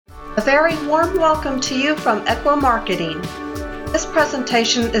A very warm welcome to you from Equa Marketing. This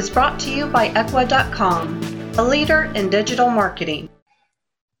presentation is brought to you by Equa.com, a leader in digital marketing.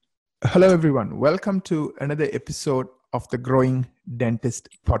 Hello, everyone. Welcome to another episode of the Growing Dentist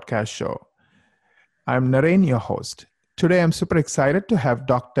podcast show. I'm Naren, your host. Today, I'm super excited to have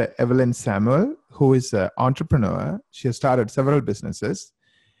Dr. Evelyn Samuel, who is an entrepreneur. She has started several businesses.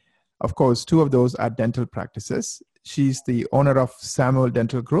 Of course, two of those are dental practices. She's the owner of Samuel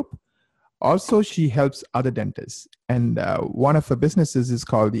Dental Group. Also, she helps other dentists. And one of her businesses is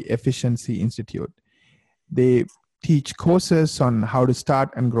called the Efficiency Institute. They teach courses on how to start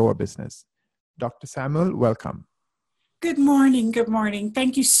and grow a business. Dr. Samuel, welcome. Good morning. Good morning.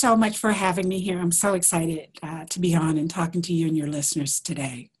 Thank you so much for having me here. I'm so excited to be on and talking to you and your listeners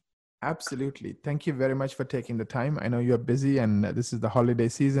today. Absolutely. Thank you very much for taking the time. I know you're busy and this is the holiday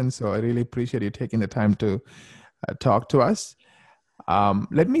season, so I really appreciate you taking the time to talk to us.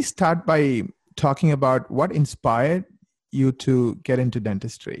 Let me start by talking about what inspired you to get into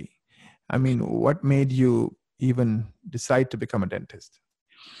dentistry. I mean, what made you even decide to become a dentist?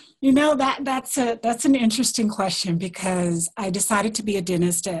 You know, that's an interesting question because I decided to be a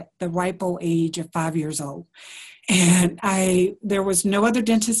dentist at the ripe old age of 5 years old. And there was no other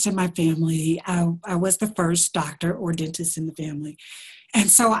dentist in my family. I was the first doctor or dentist in the family. And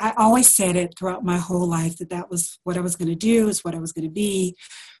so I always said it throughout my whole life that was what I was going to do, is what I was going to be.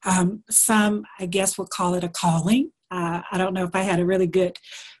 Some, I guess, would call it a calling. I don't know if I had a really good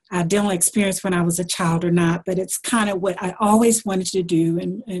dental experience when I was a child or not, but it's kind of what I always wanted to do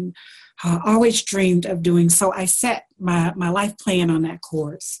and always dreamed of doing. So I set my life plan on that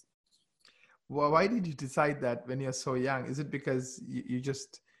course. Well, why did you decide that when you're so young? Is it because you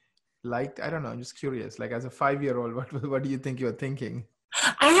just liked, I don't know, I'm just curious, like as a 5-year-old, what do you think you're thinking?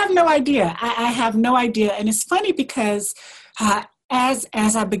 I have no idea. I have no idea. And it's funny because as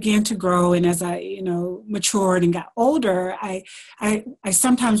I began to grow and as I, matured and got older, I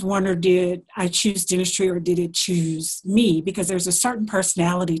sometimes wonder, did I choose dentistry or did it choose me? Because there's a certain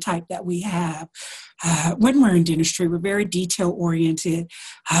personality type that we have when we're in dentistry. We're very detail oriented.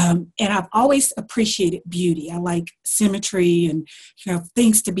 And I've always appreciated beauty. I like symmetry and,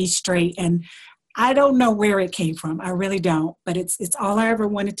 things to be straight. And I don't know where it came from. I really don't, but it's all I ever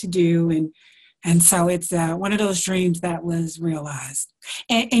wanted to do. And so it's one of those dreams that was realized.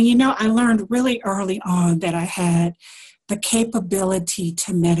 And I learned really early on that I had the capability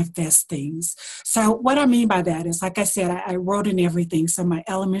to manifest things. So what I mean by that is, like I said, I wrote in everything. So my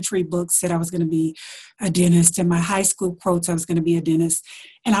elementary books said I was going to be a dentist, and my high school quotes I was going to be a dentist.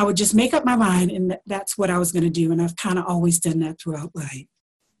 And I would just make up my mind, and that's what I was going to do. And I've kind of always done that throughout life.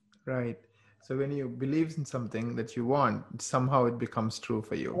 Right. So when you believe in something that you want, somehow it becomes true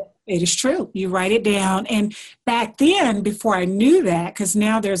for you. It is true. You write it down. And back then, before I knew that, because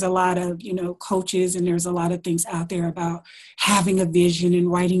now there's a lot of, coaches and there's a lot of things out there about having a vision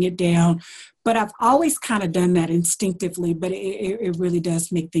and writing it down. But I've always kind of done that instinctively, but it really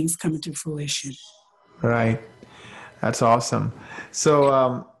does make things come into fruition. Right. That's awesome.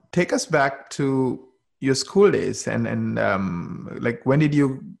 So take us back to your school days and like when did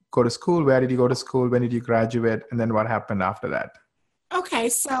you go to school? Where did you go to school? When did you graduate? And then what happened after that? Okay,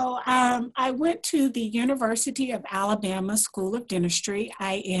 so I went to the University of Alabama School of Dentistry.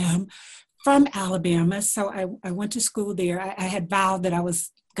 I am from Alabama, so I went to school there. I had vowed that I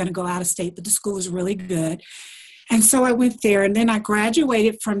was going to go out of state, but the school was really good. And so I went there, and then I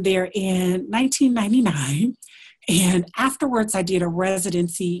graduated from there in 1999. And afterwards, I did a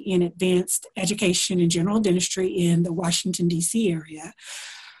residency in advanced education in general dentistry in the Washington, D.C. area.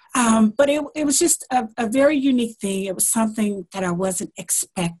 But it was just a very unique thing. It was something that I wasn't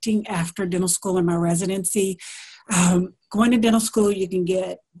expecting after dental school and my residency. Going to dental school, you can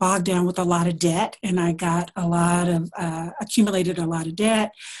get bogged down with a lot of debt, and I got accumulated a lot of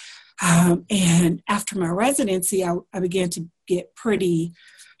debt. And after my residency, I began to get pretty,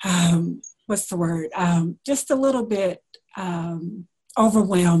 just a little bit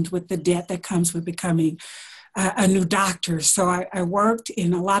overwhelmed with the debt that comes with becoming a new doctor. So I worked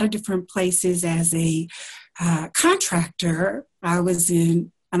in a lot of different places as a contractor. I was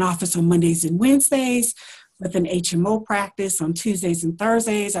in an office on Mondays and Wednesdays with an HMO practice on Tuesdays and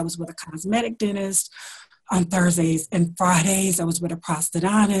Thursdays. I was with a cosmetic dentist on Thursdays and Fridays. I was with a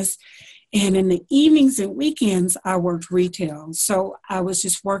prosthodontist. And in the evenings and weekends, I worked retail. So I was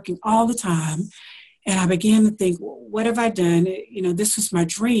just working all the time. And I began to think, well, what have I done? This was my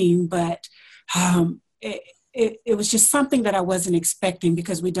dream, but it was just something that I wasn't expecting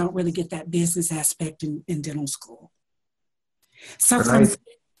because we don't really get that business aspect in dental school. So right.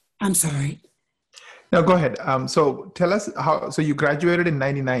 I'm sorry. Now go ahead. So tell us so you graduated in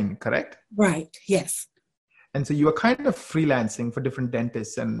 99, correct? Right. Yes. And so you were kind of freelancing for different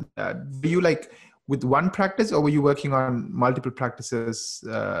dentists. And were you like with one practice, or were you working on multiple practices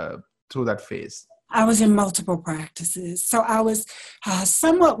through that phase? I was in multiple practices. So I was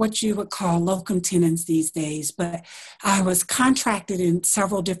somewhat what you would call locum tenens these days, but I was contracted in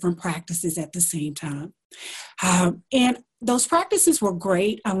several different practices at the same time. And those practices were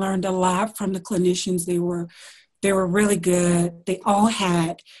great. I learned a lot from the clinicians. They were really good. They all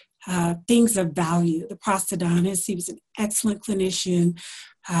had things of value. The prosthodontist, he was an excellent clinician.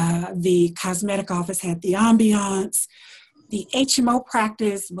 The cosmetic office had the ambiance. The HMO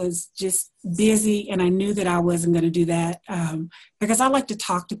practice was just busy, and I knew that I wasn't going to do that because I like to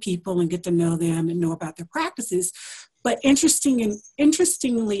talk to people and get to know them and know about their practices. But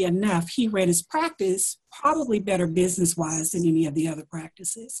interestingly enough, he ran his practice probably better business-wise than any of the other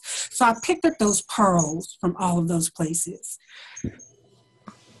practices. So I picked up those pearls from all of those places.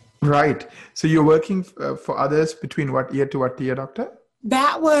 Right. So you're working for others between what year to what year, doctor?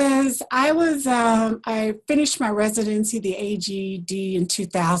 I finished my residency, the AGD, in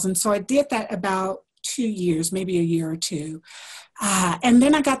 2000. So I did that about 2 years, maybe a year or two. And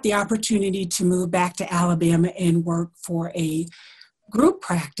then I got the opportunity to move back to Alabama and work for a group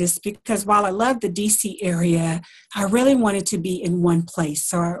practice because while I loved the DC area, I really wanted to be in one place.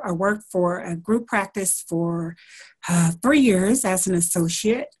 So I worked for a group practice for 3 years as an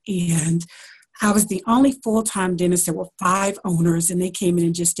associate, and I was the only full-time dentist. There were 5 owners, and they came in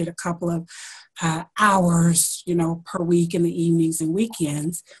and just did a couple of hours, per week in the evenings and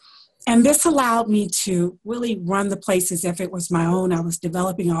weekends. And this allowed me to really run the place as if it was my own. I was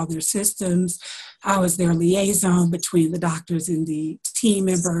developing all their systems. I was their liaison between the doctors and the team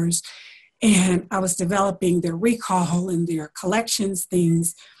members. And I was developing their recall and their collections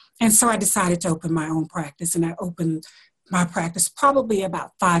things. And so I decided to open my own practice, and I opened my practice probably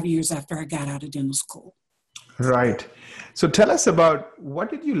about 5 years after I got out of dental school. Right. So tell us about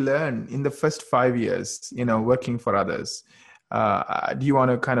what did you learn in the first 5 years, working for others? Do you want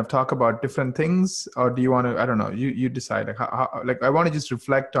to kind of talk about different things, or do you want to, I don't know, you decide. I want to just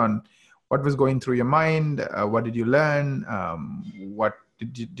reflect on what was going through your mind. What did you learn? What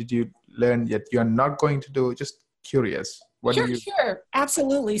did you learn that you're not going to do? Just curious. Sure.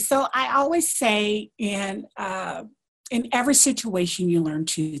 Absolutely. So I always say in every situation, you learn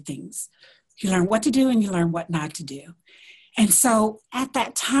 2 things. You learn what to do and you learn what not to do. And so at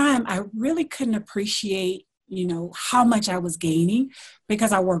that time, I really couldn't appreciate, how much I was gaining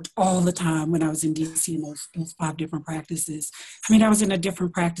because I worked all the time when I was in DC in those 5 different practices. I mean, I was in a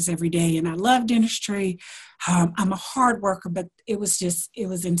different practice every day, and I love dentistry. I'm a hard worker, but it was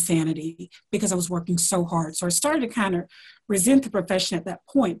insanity because I was working so hard. So I started to kind of resent the profession at that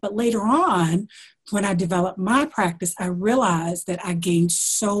point. But later on, when I developed my practice, I realized that I gained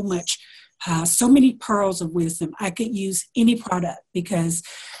so much, so many pearls of wisdom. I could use any product because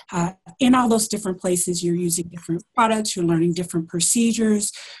in all those different places, you're using different products, you're learning different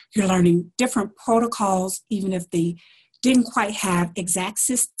procedures, you're learning different protocols. Even if they didn't quite have exact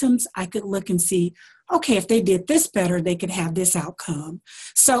systems, I could look and see, okay, if they did this better, they could have this outcome.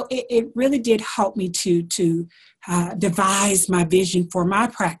 So it really did help me to devise my vision for my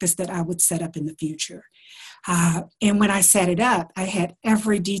practice that I would set up in the future. And when I set it up, I had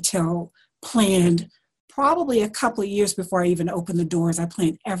every detail planned. Probably a couple of years before I even opened the doors, I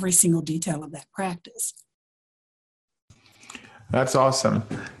planned every single detail of that practice. That's awesome.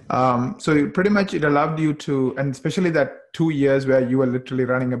 So pretty much it allowed you to, and especially that 2 years where you were literally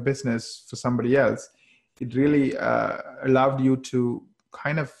running a business for somebody else, it really allowed you to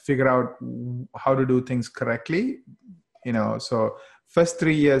kind of figure out how to do things correctly. So first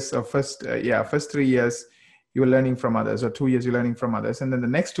 3 years you were learning from others, or 2 years you're learning from others. And then the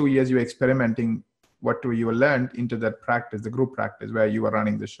next 2 years you were experimenting what you were learned into that practice, the group practice where you were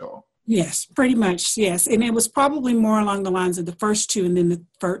running the show. Yes, pretty much. Yes. And it was probably more along the lines of the first 2, and then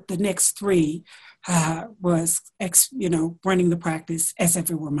the next 3 was, running the practice as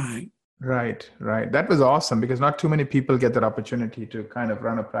if it were mine. Right. That was awesome because not too many people get that opportunity to kind of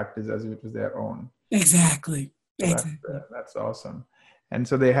run a practice as if it was their own. Exactly. So that's awesome. And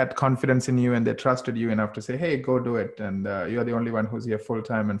so they had confidence in you and they trusted you enough to say, hey, go do it. And you're the only one who's here full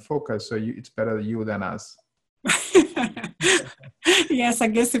time and focused. So it's better you than us. Yes, I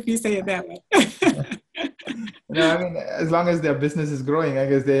guess if you say it that way. As long as their business is growing, I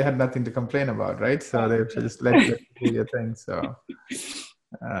guess they had nothing to complain about, right? So they just let you do your thing. So,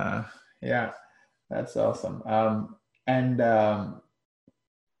 yeah, that's awesome.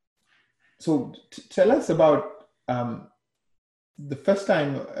 So tell us about the first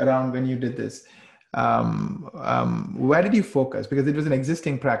time around when you did this. where did you focus? Because it was an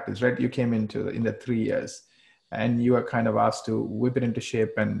existing practice, right? You came into in the 3 years, and you were kind of asked to whip it into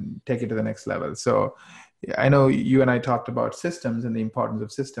shape and take it to the next level. So I know you and I talked about systems and the importance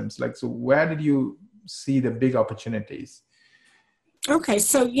of systems. Like, so where did you see the big opportunities? Okay,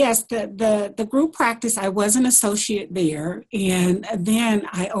 so yes, the group practice, I was an associate there, and then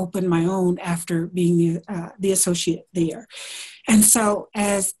I opened my own after being the associate there. And so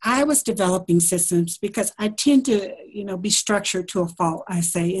as I was developing systems, because I tend to, be structured to a fault, I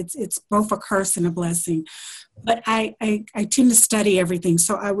say it's both a curse and a blessing. But I tend to study everything.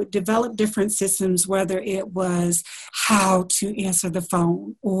 So I would develop different systems, whether it was how to answer the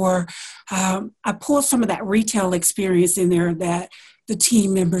phone, or I pulled some of that retail experience in there that the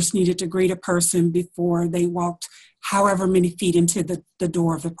team members needed to greet a person before they walked however many feet into the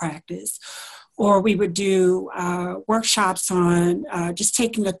door of the practice. Or we would do workshops on just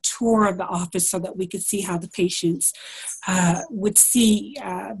taking a tour of the office so that we could see how the patients would see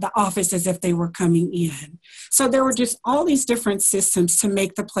the office as if they were coming in. So there were just all these different systems to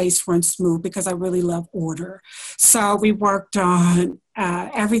make the place run smooth, because I really love order. So we worked on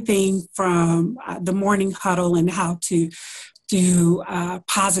everything from the morning huddle and how to do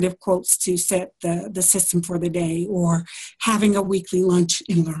positive quotes to set the system for the day, or having a weekly lunch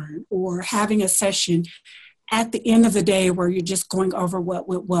and learn, or having a session at the end of the day where you're just going over what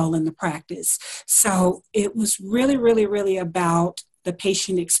went well in the practice. So it was really, really, really about the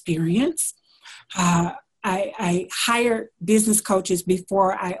patient experience. I hired business coaches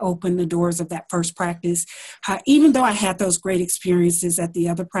before I opened the doors of that first practice. Even though I had those great experiences at the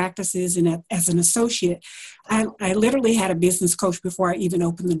other practices and as an associate, I literally had a business coach before I even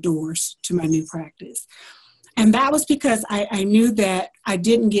opened the doors to my new practice. And that was because I knew that I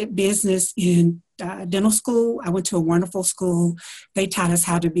didn't get business in dental school. I went to a wonderful school. They taught us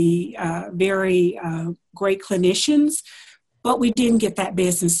how to be very great clinicians, but we didn't get that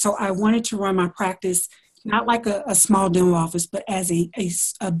business. So I wanted to run my practice not like a small dental office, but as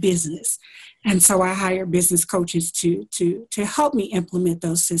a business. And so I hired business coaches to help me implement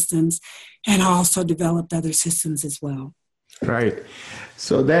those systems, and I also developed other systems as well. Right.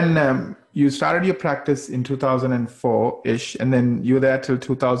 So then you started your practice in 2004-ish, and then you were there till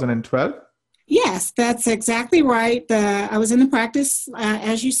 2012? Yes, that's exactly right. I was in the practice,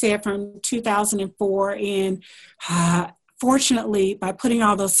 as you said, from 2004, and fortunately, by putting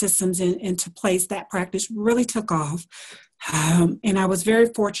all those systems into place, that practice really took off. And I was very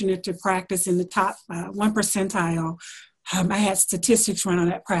fortunate to practice in the top 1 percentile. I had statistics run on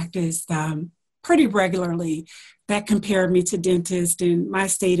that practice pretty regularly that compared me to dentists in my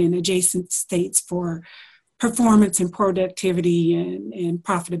state and adjacent states for performance and productivity and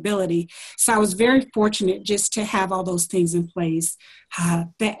profitability. So I was very fortunate just to have all those things in place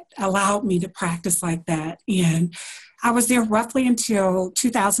that allowed me to practice like that. And I was there roughly until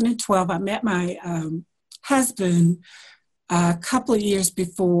 2012. I met my husband a couple of years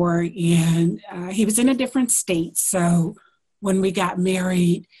before, and he was in a different state. So when we got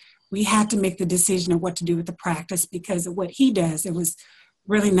married, we had to make the decision of what to do with the practice because of what he does. It was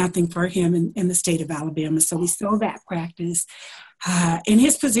really nothing for him in the state of Alabama. So we sold that practice. And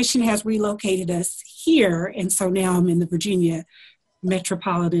his position has relocated us here. And so now I'm in the Virginia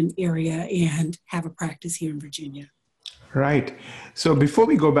metropolitan area and have a practice here in Virginia. Right. So before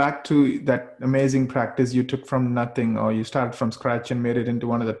we go back to that amazing practice you took from nothing, or you started from scratch and made it into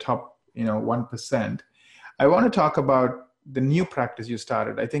one of the top, 1%, I want to talk about the new practice you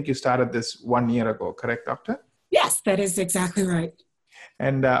started. I think you started this 1 year ago, correct, doctor? Yes, that is exactly right.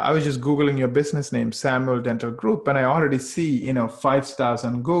 And I was just Googling your business name, Samuel Dental Group, and I already see, 5 stars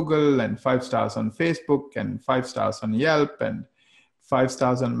on Google and 5 stars on Facebook and 5 stars on Yelp and 5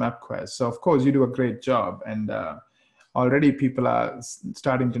 stars on MapQuest. So of course you do a great job, and already people are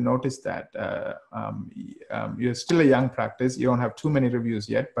starting to notice that. You're still a young practice. You don't have too many reviews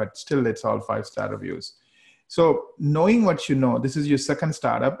yet, but still it's all 5-star reviews. So knowing what you know, this is your second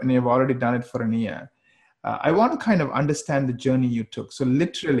startup and you've already done it for a year. I want to kind of understand the journey you took. So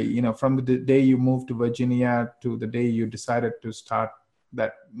literally, from the day you moved to Virginia to the day you decided to start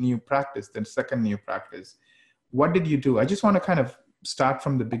that new practice, the second new practice, what did you do? I just want to kind of start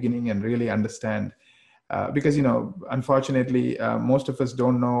from the beginning and really understand. Because, unfortunately, most of us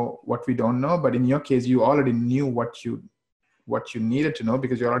don't know what we don't know. But in your case, you already knew what you needed to know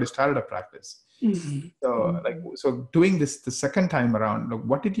because you already started a practice. Mm-hmm. So doing this the second time around,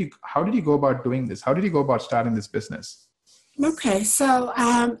 how did you go about doing this? How did you go about starting this business? Okay, so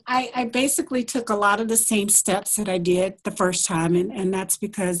I basically took a lot of the same steps that I did the first time. And that's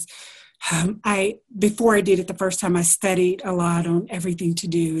because Before I did it the first time, I studied a lot on everything to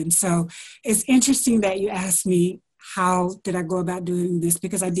do. And so it's interesting that you asked me, how did I go about doing this?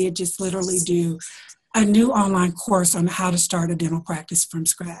 Because I did just literally do a new online course on how to start a dental practice from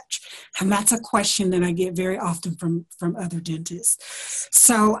scratch. And that's a question that I get very often from other dentists.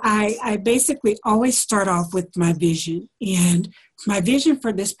 So I basically always start off with my vision. And my vision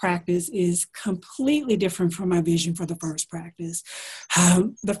for this practice is completely different from my vision for the first practice.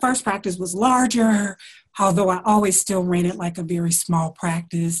 The first practice was larger, although I always still ran it like a very small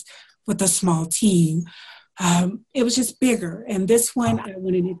practice with a small team. It was just bigger. And this one, I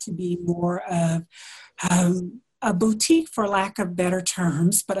wanted it to be more of a boutique, for lack of better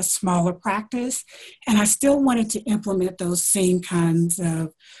terms, but a smaller practice. And I still wanted to implement those same kinds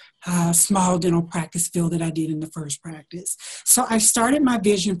of small dental practice feel that I did in the first practice. So I started my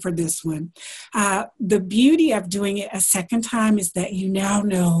vision for this one. The beauty of doing it a second time is that you now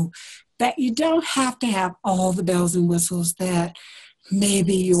know that you don't have to have all the bells and whistles that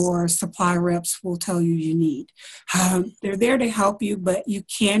maybe your supply reps will tell you need. They're there to help you, but you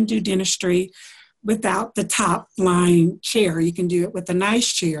can do dentistry without the top line chair. You can do it with a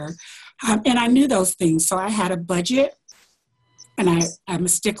nice chair. And I knew those things. So I had a budget, and I'm a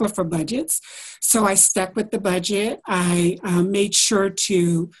stickler for budgets. So I stuck with the budget. I made sure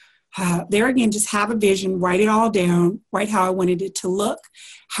to, there again, just have a vision, write it all down, write how I wanted it to look,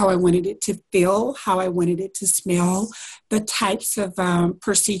 how I wanted it to feel, how I wanted it to smell, the types of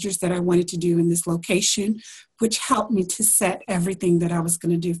procedures that I wanted to do in this location, which helped me to set everything that I was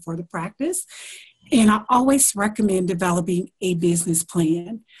going to do for the practice. And I always recommend developing a business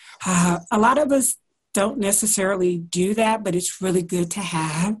plan. A lot of us don't necessarily do that, but it's really good to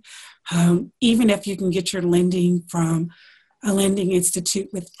have. Even if you can get your lending from a lending institute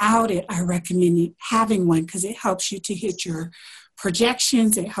without it, I recommend having one because it helps you to hit your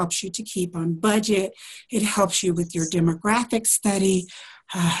projections. It helps you to keep on budget. It helps you with your demographic study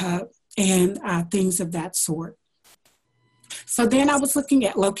and things of that sort. So then I was looking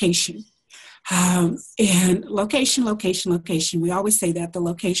at location. And location. We always say that the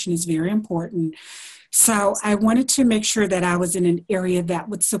location is very important. So I wanted to make sure that I was in an area that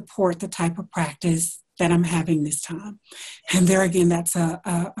would support the type of practice that I'm having this time. And there again, that's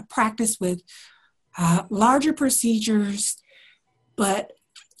a practice with larger procedures, but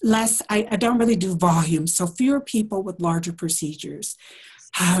less, I don't really do volume, so fewer people with larger procedures.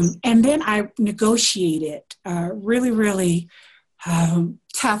 And then I negotiated really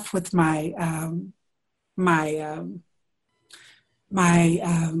tough with my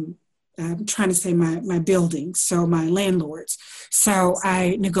I'm trying to say my buildings, so my landlords. So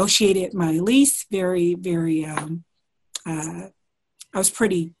I negotiated my lease very I was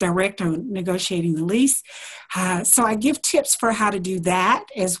pretty direct on negotiating the lease. So I give tips for how to do that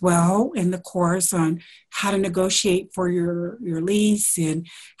as well in the course on how to negotiate for your lease and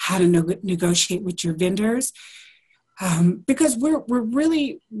how to negotiate with your vendors. Because we're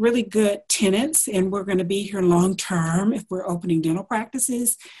really good tenants and we're going to be here long term if we're opening dental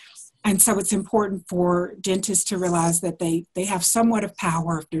practices. And so it's important for dentists to realize that they have somewhat of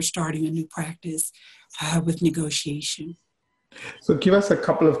power if they're starting a new practice with negotiation. So give us a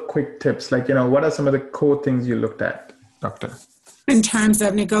couple of quick tips, like, what are some of the core things you looked at, Doctor? In terms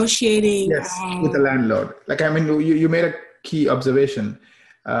of negotiating? Yes, with the landlord. Like, I mean, you made a key observation.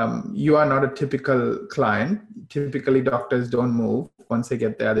 You are not a typical client. Typically, doctors don't move. Once they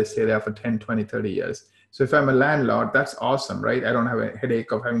get there, they stay there for 10, 20, 30 years. So if I'm a landlord, that's awesome, right? I don't have a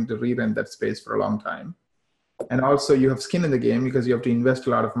headache of having to re-rent that space for a long time. And also you have skin in the game because you have to invest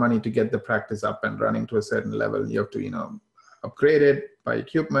a lot of money to get the practice up and running to a certain level. You have to, upgrade it, buy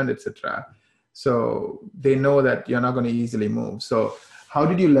equipment, etc. So they know that you're not going to easily move. So how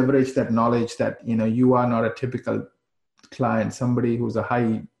did you leverage that knowledge that, you are not a typical client, somebody who's a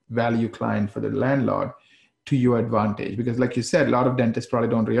high value client for the landlord to your advantage? Because like you said, a lot of dentists probably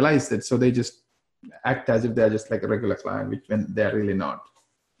don't realize that. So they just act as if they're just like a regular client, which when they're really not.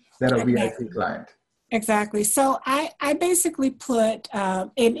 They're a VIP client. Exactly. So I basically put,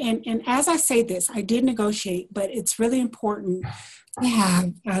 and as I say this, I did negotiate, but it's really important to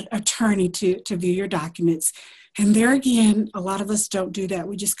have an attorney to view your documents. And there again, a lot of us don't do that.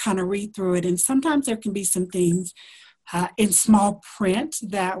 We just kind of read through it. And sometimes there can be some things in small print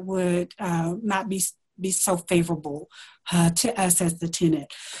that would not be so favorable to us as the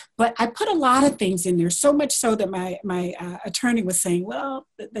tenant. But I put a lot of things in there, so much so that my attorney was saying, well,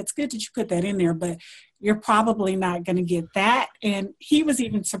 that's good that you put that in there, but you're probably not going to get that. And he was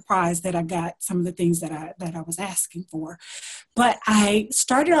even surprised that I got some of the things that I was asking for. But I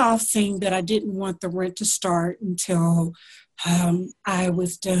started off saying that I didn't want the rent to start until I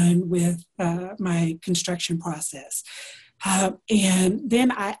was done with my construction process. And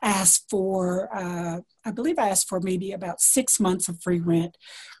then I asked for, I believe I asked for maybe about 6 months of free rent,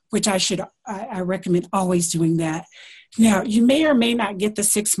 which I recommend always doing that. Now, you may or may not get the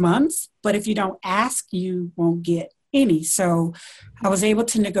 6 months, but if you don't ask, you won't get any. So I was able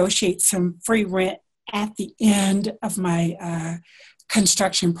to negotiate some free rent at the end of my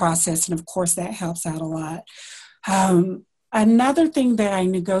construction process. And of course, that helps out a lot. Another thing that I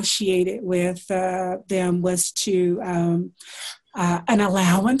negotiated with them was to an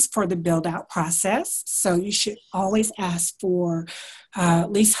allowance for the build-out process. So you should always ask for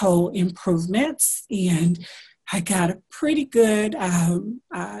leasehold improvements. And I got a pretty good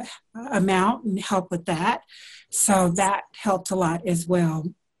amount and help with that. So that helped a lot as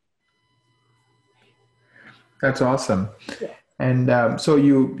well. That's awesome. Yeah. And so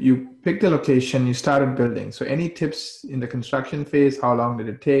you picked a location, you started building. So any tips in the construction phase? How long did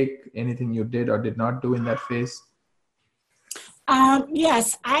it take? Anything you did or did not do in that phase?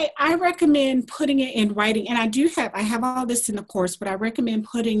 Yes, I recommend putting it in writing. And I have all this in the course, but I recommend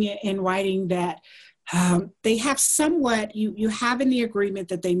putting it in writing that they have somewhat, you have in the agreement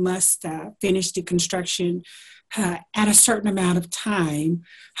that they must finish the construction at a certain amount of time.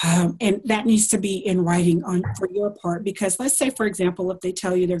 And that needs to be in writing for your part, because let's say, for example, if they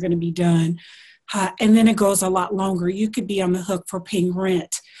tell you they're going to be done and then it goes a lot longer, you could be on the hook for paying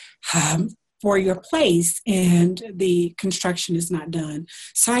rent for your place and the construction is not done.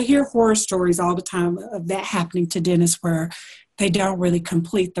 So I hear horror stories all the time of that happening to dentists where they don't really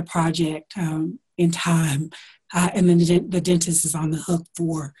complete the project in time. And then the dentist is on the hook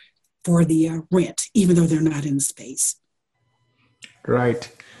for the rent, even though they're not in the space. Right.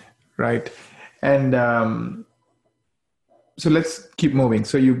 And so let's keep moving.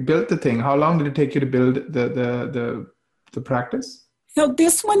 So you built the thing. How long did it take you to build the practice? So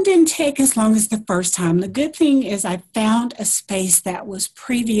this one didn't take as long as the first time. The good thing is I found a space that was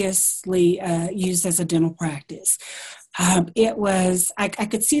previously used as a dental practice. I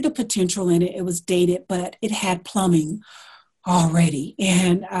could see the potential in it. It was dated, but it had plumbing already.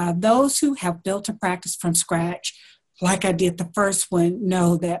 And those who have built a practice from scratch, like I did the first one,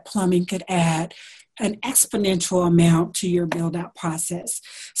 know that plumbing could add an exponential amount to your build out process.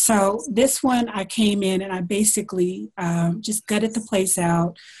 So this one, I came in and I basically just gutted the place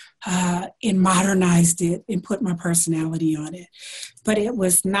out and modernized it and put my personality on it. But it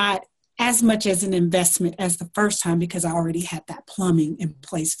was not as much as an investment as the first time because I already had that plumbing in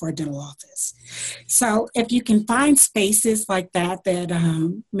place for a dental office. So if you can find spaces like that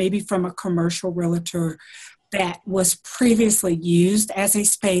maybe from a commercial realtor that was previously used as a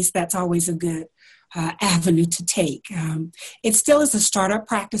space, that's always a good avenue to take. It still is a startup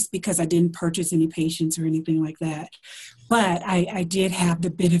practice because I didn't purchase any patients or anything like that. But I did have the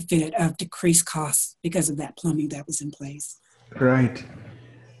benefit of decreased costs because of that plumbing that was in place. Right.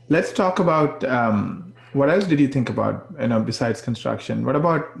 Let's talk about what else did you think about, besides construction? What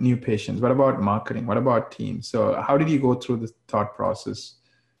about new patients? What about marketing? What about teams? So how did you go through the thought process?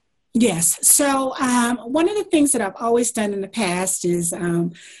 Yes. So one of the things that I've always done in the past is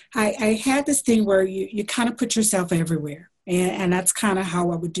I had this thing where you kind of put yourself everywhere. And that's kind of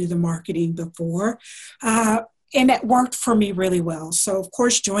how I would do the marketing before. And that worked for me really well. So, of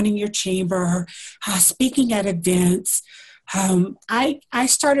course, joining your chamber, speaking at events. I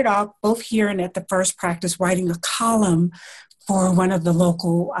started off both here and at the first practice writing a column for one of the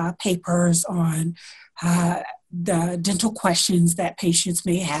local papers on the dental questions that patients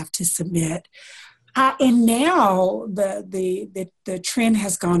may have to submit. And now the trend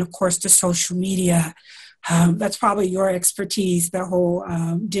has gone, of course, to social media. That's probably your expertise, the whole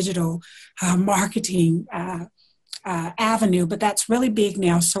digital marketing avenue, but that's really big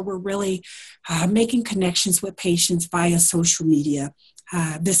now. So we're really making connections with patients via social media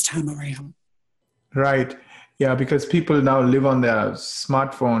this time around. Right. Yeah, because people now live on their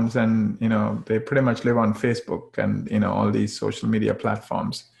smartphones and, they pretty much live on Facebook and, all these social media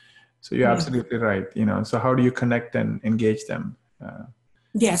platforms. So you're absolutely right. So how do you connect and engage them?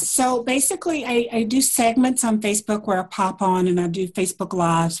 Yes. So basically, I do segments on Facebook where I pop on and I do Facebook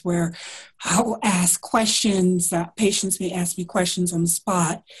Lives where I will ask questions. Patients may ask me questions on the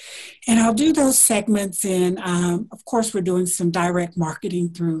spot. And I'll do those segments. And of course, we're doing some direct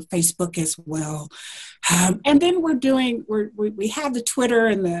marketing through Facebook as well. And then we have the Twitter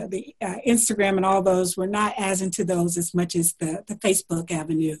and the Instagram and all those. We're not as into those as much as the Facebook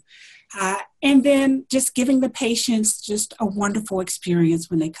avenue. And then just giving the patients just a wonderful experience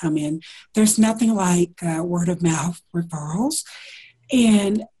when they come in. There's nothing like word of mouth referrals.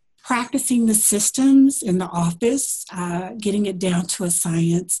 And practicing the systems in the office, getting it down to a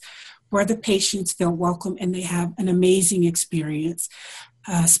science where the patients feel welcome and they have an amazing experience,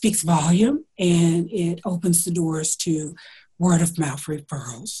 speaks volume, and it opens the doors to word of mouth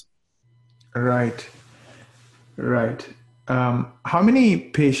referrals. Right. How many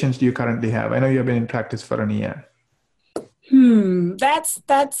patients do you currently have? I know you've been in practice for a year.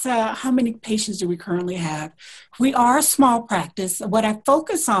 That's how many patients do we currently have? We are a small practice. What I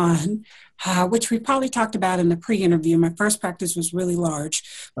focus on, which we probably talked about in the pre-interview, my first practice was really large,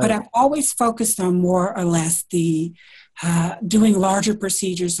 but I've always focused on more or less the doing larger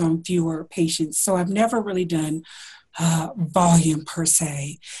procedures on fewer patients. So I've never really done volume per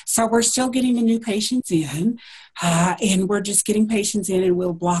se. So we're still getting the new patients in, and we're just getting patients in, and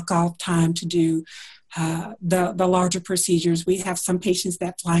we'll block off time to do the larger procedures. We have some patients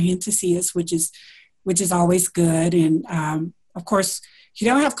that fly in to see us, which is always good. And of course, you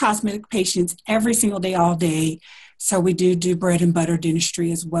don't have cosmetic patients every single day, all day. So we do bread and butter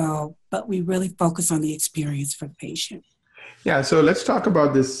dentistry as well, but we really focus on the experience for the patient. Yeah. So let's talk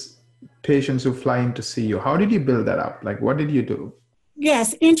about this patients who fly in to see you. How did you build that up? Like, what did you do?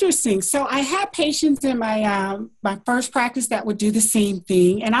 Yes, interesting. So I had patients in my first practice that would do the same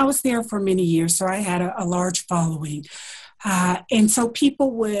thing, and I was there for many years, so I had a large following. And so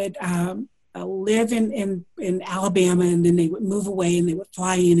people would live in Alabama, and then they would move away, and they would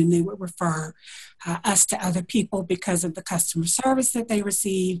fly in, and they would refer us to other people because of the customer service that they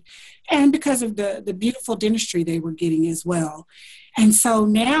received, and because of the beautiful dentistry they were getting as well. And so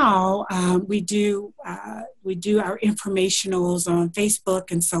now we do our informationals on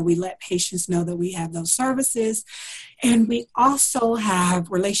Facebook, and so we let patients know that we have those services. And we also have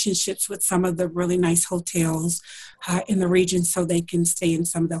relationships with some of the really nice hotels in the region, so they can stay in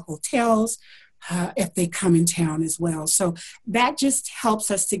some of the hotels if they come in town as well. So that just helps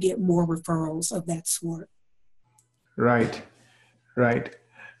us to get more referrals of that sort. Right.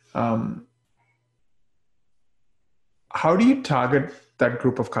 How do you target that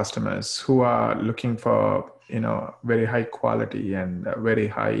group of customers who are looking for, very high quality and very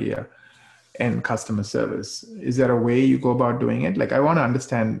high end customer service? Is there a way you go about doing it? Like, I want to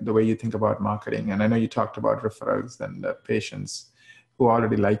understand the way you think about marketing. And I know you talked about referrals and patients who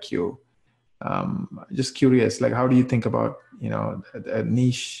already like you. Just curious, like, how do you think about, a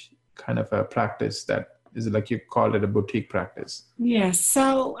niche kind of a practice that is, like you called it, a boutique practice? Yes.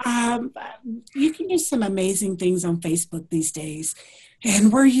 So you can do some amazing things on Facebook these days.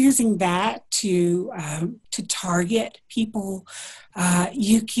 And we're using that to target people.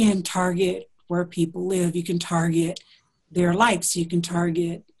 You can target where people live. You can target their likes. You can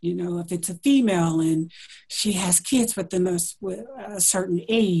target, if it's a female and she has kids within a certain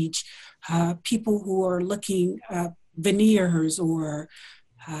age, people who are looking veneers or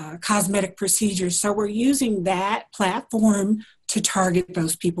cosmetic procedures. So we're using that platform to target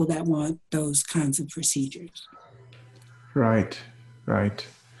those people that want those kinds of procedures. Right.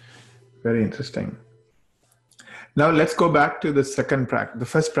 Very interesting. Now let's go back to the second practice. The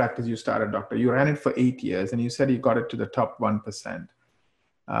first practice you started, doctor. You ran it for 8 years, and you said you got it to the top 1%.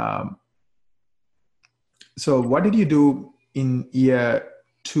 So what did you do in year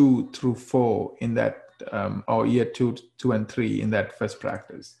 2 through 4 in that, or year 2 and 3 in that first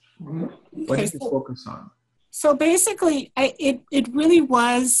practice? What did you focus on? So basically, it really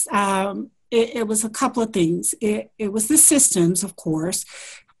was, it was a couple of things. It was the systems, of course,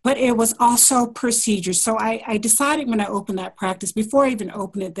 but it was also procedures. So I decided when I opened that practice, before I even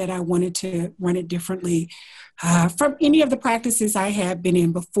opened it, that I wanted to run it differently. From any of the practices I had been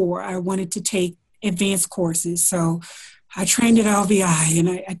in before, I wanted to take advanced courses. So I trained at LVI, and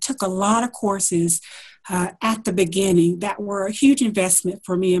I took a lot of courses at the beginning that were a huge investment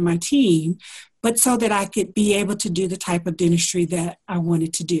for me and my team, but so that I could be able to do the type of dentistry that I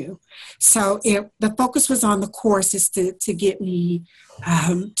wanted to do. So the focus was on the courses to get me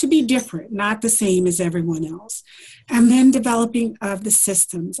to be different, not the same as everyone else. And then developing of the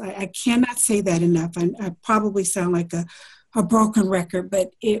systems. I cannot say that enough. I probably sound like a broken record,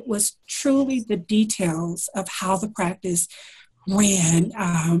 but it was truly the details of how the practice ran.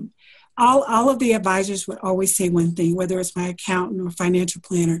 All of the advisors would always say one thing, whether it's my accountant or financial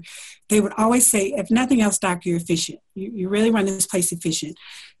planner, they would always say, if nothing else, doc, you're efficient. You really run this place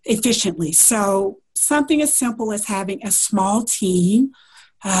efficiently. So something as simple as having a small team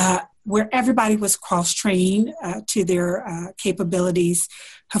where everybody was cross-trained to their capabilities.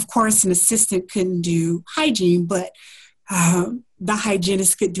 Of course, an assistant couldn't do hygiene, but the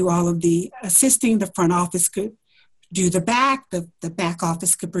hygienist could do all of the assisting. The front office could do the back. The back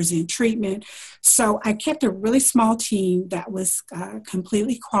office could present treatment. So I kept a really small team that was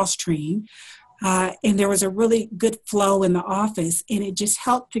completely cross-trained. And there was a really good flow in the office. And it just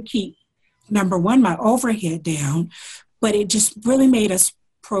helped to keep, number one, my overhead down. But it just really made us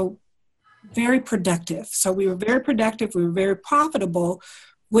very productive. So we were very productive. We were very profitable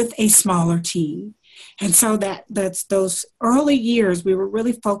with a smaller team. And so that's those early years, we were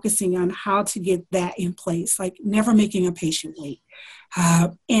really focusing on how to get that in place, like never making a patient wait.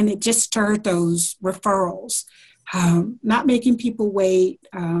 And it just stirred those referrals, not making people wait.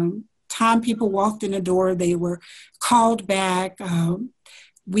 Time people walked in the door, they were called back.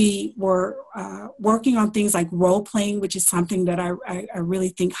 We were working on things like role playing, which is something that I really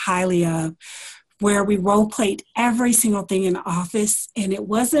think highly of, where we role played every single thing in the office. And it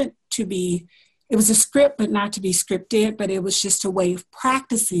wasn't to be, it was a script, but not to be scripted, but it was just a way of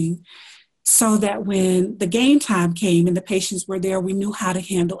practicing so that when the game time came and the patients were there, we knew how to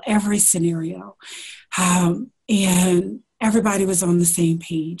handle every scenario. And everybody was on the same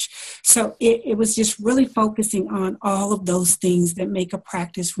page. So it was just really focusing on all of those things that make a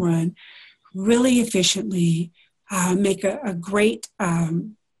practice run really efficiently, make a great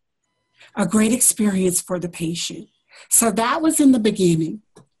experience for the patient. So that was in the beginning.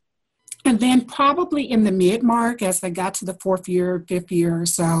 And then probably in the mid-mark, as I got to the 4th year, 5th year or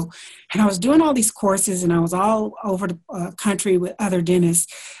so, and I was doing all these courses and I was all over the country with other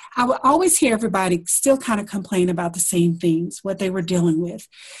dentists, I would always hear everybody still kind of complain about the same things, what they were dealing with.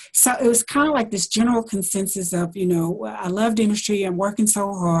 So it was kind of like this general consensus of, I love dentistry, I'm working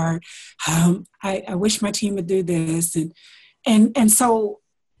so hard, I wish my team would do this. And so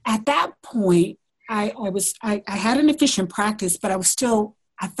at that point, I had an efficient practice, but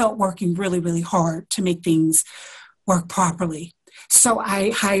I felt working really, really hard to make things work properly. So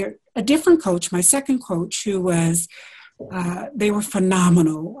I hired a different coach, my second coach, who was, they were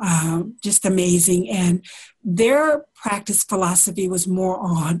phenomenal, just amazing. And their practice philosophy was more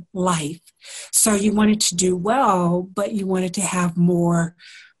on life. So you wanted to do well, but you wanted to have more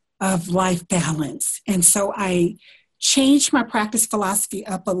of life balance. And so I changed my practice philosophy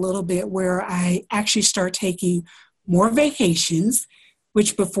up a little bit, where I actually started taking more vacations,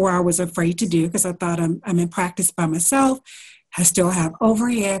 which before I was afraid to do because I thought I'm in practice by myself. I still have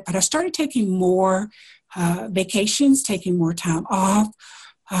overhead, but I started taking more vacations, taking more time off,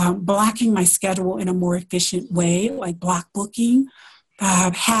 blocking my schedule in a more efficient way, like block booking,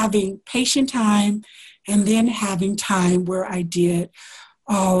 having patient time, and then having time where I did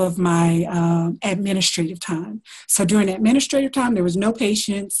all of my administrative time. So during administrative time, there was no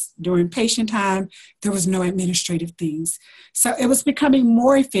patients. During patient time, there was no administrative things. So it was becoming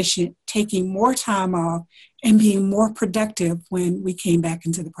more efficient, taking more time off, and being more productive when we came back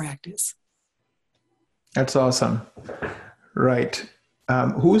into the practice. That's awesome. Right.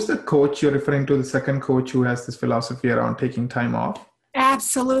 Who's the coach you're referring to, the second coach who has this philosophy around taking time off?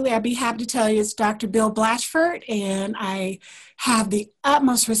 Absolutely. I'd be happy to tell you it's Dr. Bill Blatchford, and I have the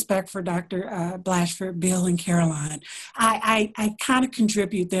utmost respect for Dr. Blatchford, Bill, and Caroline. I kind of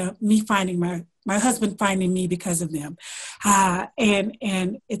contribute to me finding my husband finding me because of them.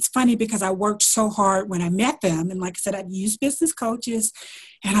 And it's funny because I worked so hard when I met them. And like I said, I'd used business coaches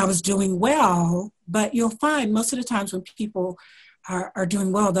and I was doing well, but you'll find most of the times when people are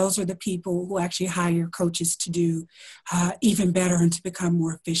doing well, those are the people who actually hire coaches to do even better and to become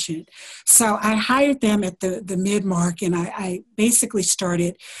more efficient. So I hired them at the mid-mark, and I basically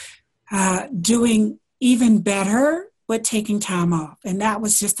started doing even better, but taking time off. And that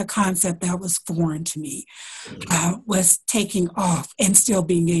was just a concept that was foreign to me, was taking off and still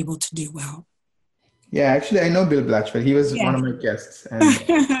being able to do well. Yeah, actually, I know Bill Blatchford. He was one of my guests. And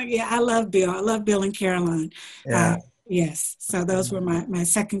yeah, I love Bill. I love Bill and Caroline. Yeah. Yes. So those were my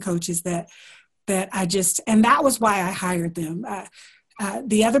second coaches that I just, and that was why I hired them.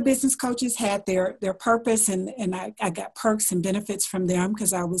 The other business coaches had their purpose, and I got perks and benefits from them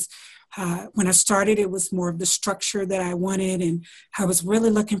because I was, when I started, it was more of the structure that I wanted. And I was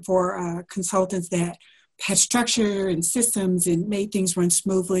really looking for consultants that had structure and systems and made things run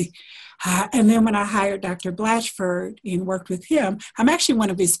smoothly. And then when I hired Dr. Blatchford and worked with him, I'm actually one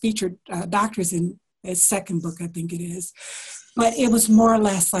of his featured doctors in his second book, I think it is. But it was more or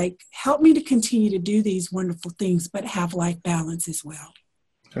less like, help me to continue to do these wonderful things, but have life balance as well.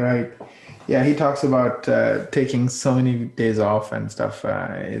 Right. Yeah, he talks about taking so many days off and stuff.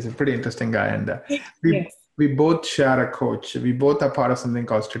 He's a pretty interesting guy. And we both share a coach. We both are part of something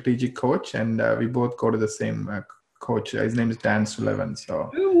called Strategic Coach, and we both go to the same coach. His name is Dan Sullivan.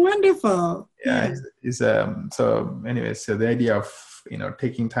 So wonderful. Yeah. So anyways, so the idea of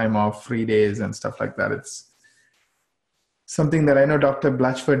taking time off, free days and stuff like that, something that I know Dr.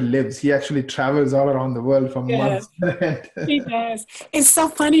 Blatchford lives. He actually travels all around the world for months. He does. It's so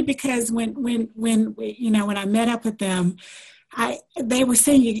funny because when I met up with them, they were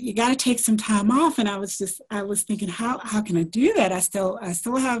saying you got to take some time off, and I was thinking, how can I do that? I still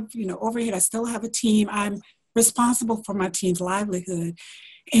have overhead. I still have a team. I'm responsible for my team's livelihood.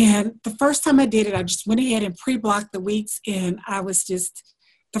 And the first time I did it, I just went ahead and pre-blocked the weeks, and I was just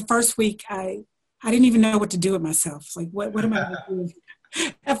the first week I didn't even know what to do with myself. Like what am I going to do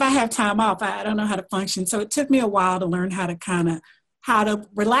if I have time off? I don't know how to function. So it took me a while to learn how to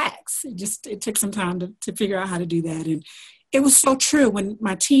relax. It took some time to figure out how to do that. And it was so true when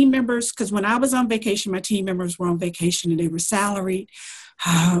my team members, because when I was on vacation, my team members were on vacation and they were salaried.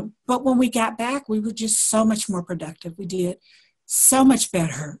 But when we got back, we were just so much more productive. We did so much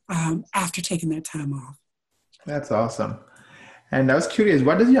better after taking that time off. That's awesome. And I was curious,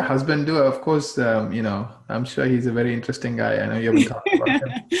 what does your husband do? Of course, I'm sure he's a very interesting guy. I know you haven't talked about him.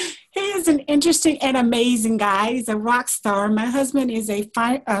 He is an interesting and amazing guy. He's a rock star. My husband is a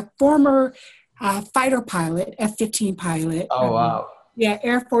former fighter pilot, F-15 pilot. Oh, wow.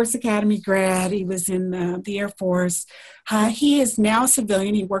 Air Force Academy grad. He was in the Air Force. He is now a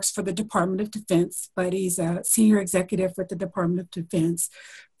civilian. He works for the Department of Defense, but he's a senior executive with the Department of Defense,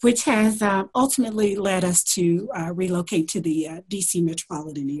 which has ultimately led us to relocate to the D.C.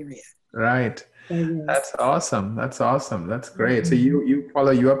 metropolitan area. Right. Yes. That's awesome. That's great. So you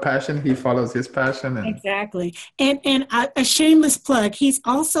follow your passion, he follows his passion. Exactly. And a shameless plug, he's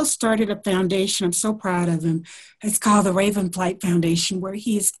also started a foundation. I'm so proud of him. It's called the Raven Flight Foundation, where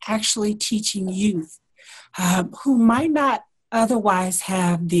he is actually teaching youth who might not otherwise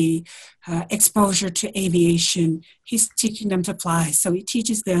have the exposure to aviation. He's teaching them to fly. So he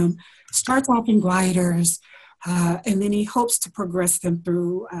teaches them, starts off in gliders, and then he hopes to progress them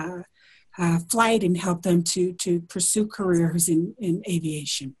through flight and help them to pursue careers in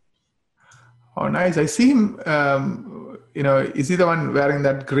aviation. Oh, nice. I see him, is he the one wearing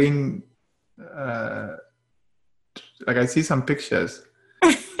that green, I see some pictures.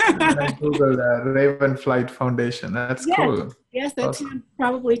 I Googled Raven Flight Foundation. That's cool. Yes, that's him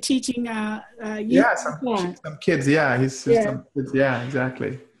probably teaching some kids. Yeah, some kids. Yeah,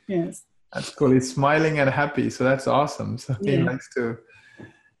 exactly. Yes. That's cool. He's smiling and happy. So that's awesome. So he likes to,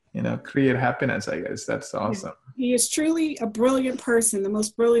 create happiness, I guess. That's awesome. He is truly a brilliant person, the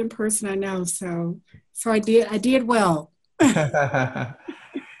most brilliant person I know. So I did well. That's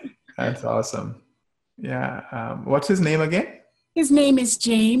awesome. Yeah. What's his name again? His name is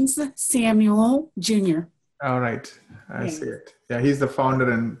James Samuel Jr. All right. I see it. Yeah, he's the founder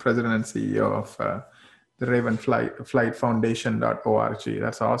and president and CEO of the Raven Flight Foundation.org.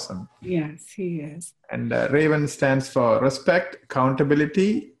 That's awesome. Yes, he is. And Raven stands for respect,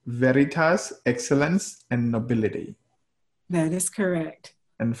 accountability, veritas, excellence, and nobility. That is correct.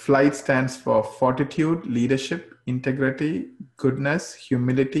 And flight stands for fortitude, leadership, integrity, goodness,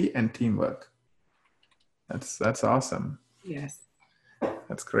 humility, and teamwork. That's awesome. Yes.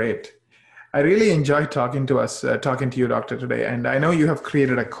 That's great. I really enjoyed talking to you, Doctor, today. And I know you have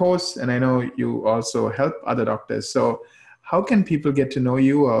created a course, and I know you also help other doctors. So how can people get to know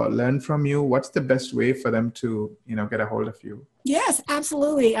you or learn from you? What's the best way for them to, get a hold of you? Yes,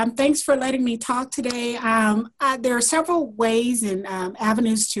 absolutely. Thanks for letting me talk today. There are several ways and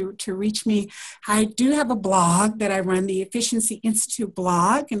avenues to reach me. I do have a blog that I run, the Efficiency Institute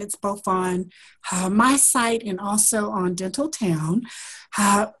blog, and it's both on my site and also on Dental Town.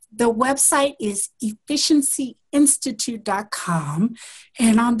 The website is efficiencyinstitute.com.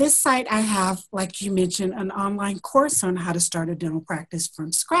 And on this site, I have, like you mentioned, an online course on how to start a dental practice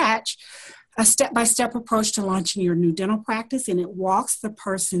from scratch, a step-by-step approach to launching your new dental practice. And it walks the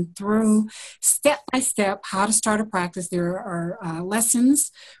person through step-by-step how to start a practice. There are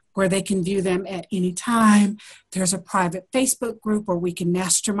lessons where they can view them at any time. There's a private Facebook group where we can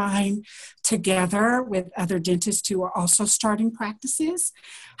mastermind together with other dentists who are also starting practices.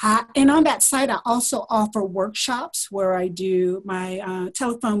 And on that site, I also offer workshops where I do my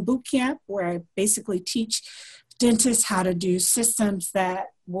telephone boot camp, where I basically teach dentists how to do systems that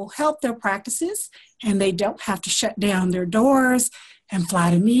will help their practices, and they don't have to shut down their doors and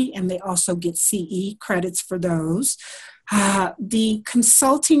fly to me, and they also get CE credits for those. The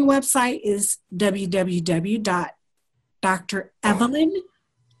consulting website is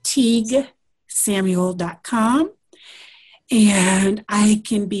www.drevelynteaguesamuel.com, and I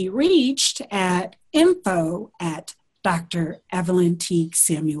can be reached at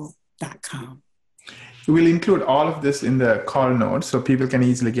info@drevelynteaguesamuel.com. We'll include all of this in the call notes so people can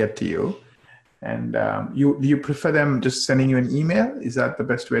easily get to you. And you prefer them just sending you an email? Is that the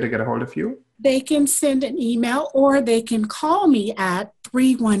best way to get a hold of you? They can send an email or they can call me at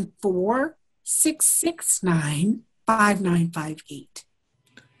 314-669-5958.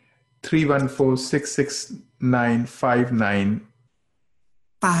 314-669-5958.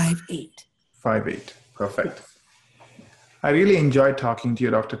 Perfect. I really enjoyed talking to you,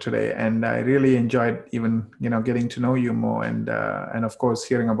 Doctor, today, and I really enjoyed even, getting to know you more, and of course,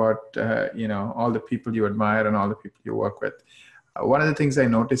 hearing about, all the people you admire and all the people you work with. One of the things I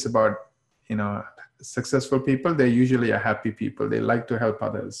notice about, successful people, they're usually happy people. They like to help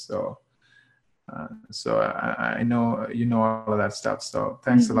others. So I know you know all of that stuff. So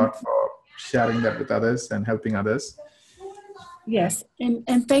thanks a lot for sharing that with others and helping others. Yes,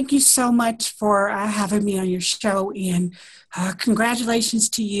 and thank you so much for having me on your show, and congratulations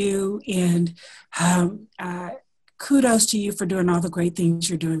to you, and kudos to you for doing all the great things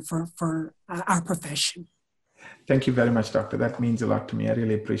you're doing for our profession. Thank you very much, Doctor. That means a lot to me. I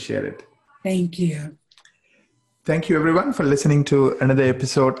really appreciate it. Thank you. Thank you, everyone, for listening to another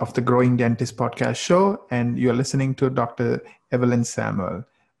episode of the Growing Dentist podcast show. And you're listening to Dr. Evelyn Samuel,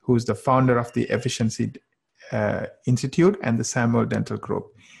 who's the founder of the Efficiency Institute and the Samuel Dental Group.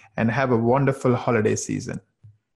 And have a wonderful holiday season.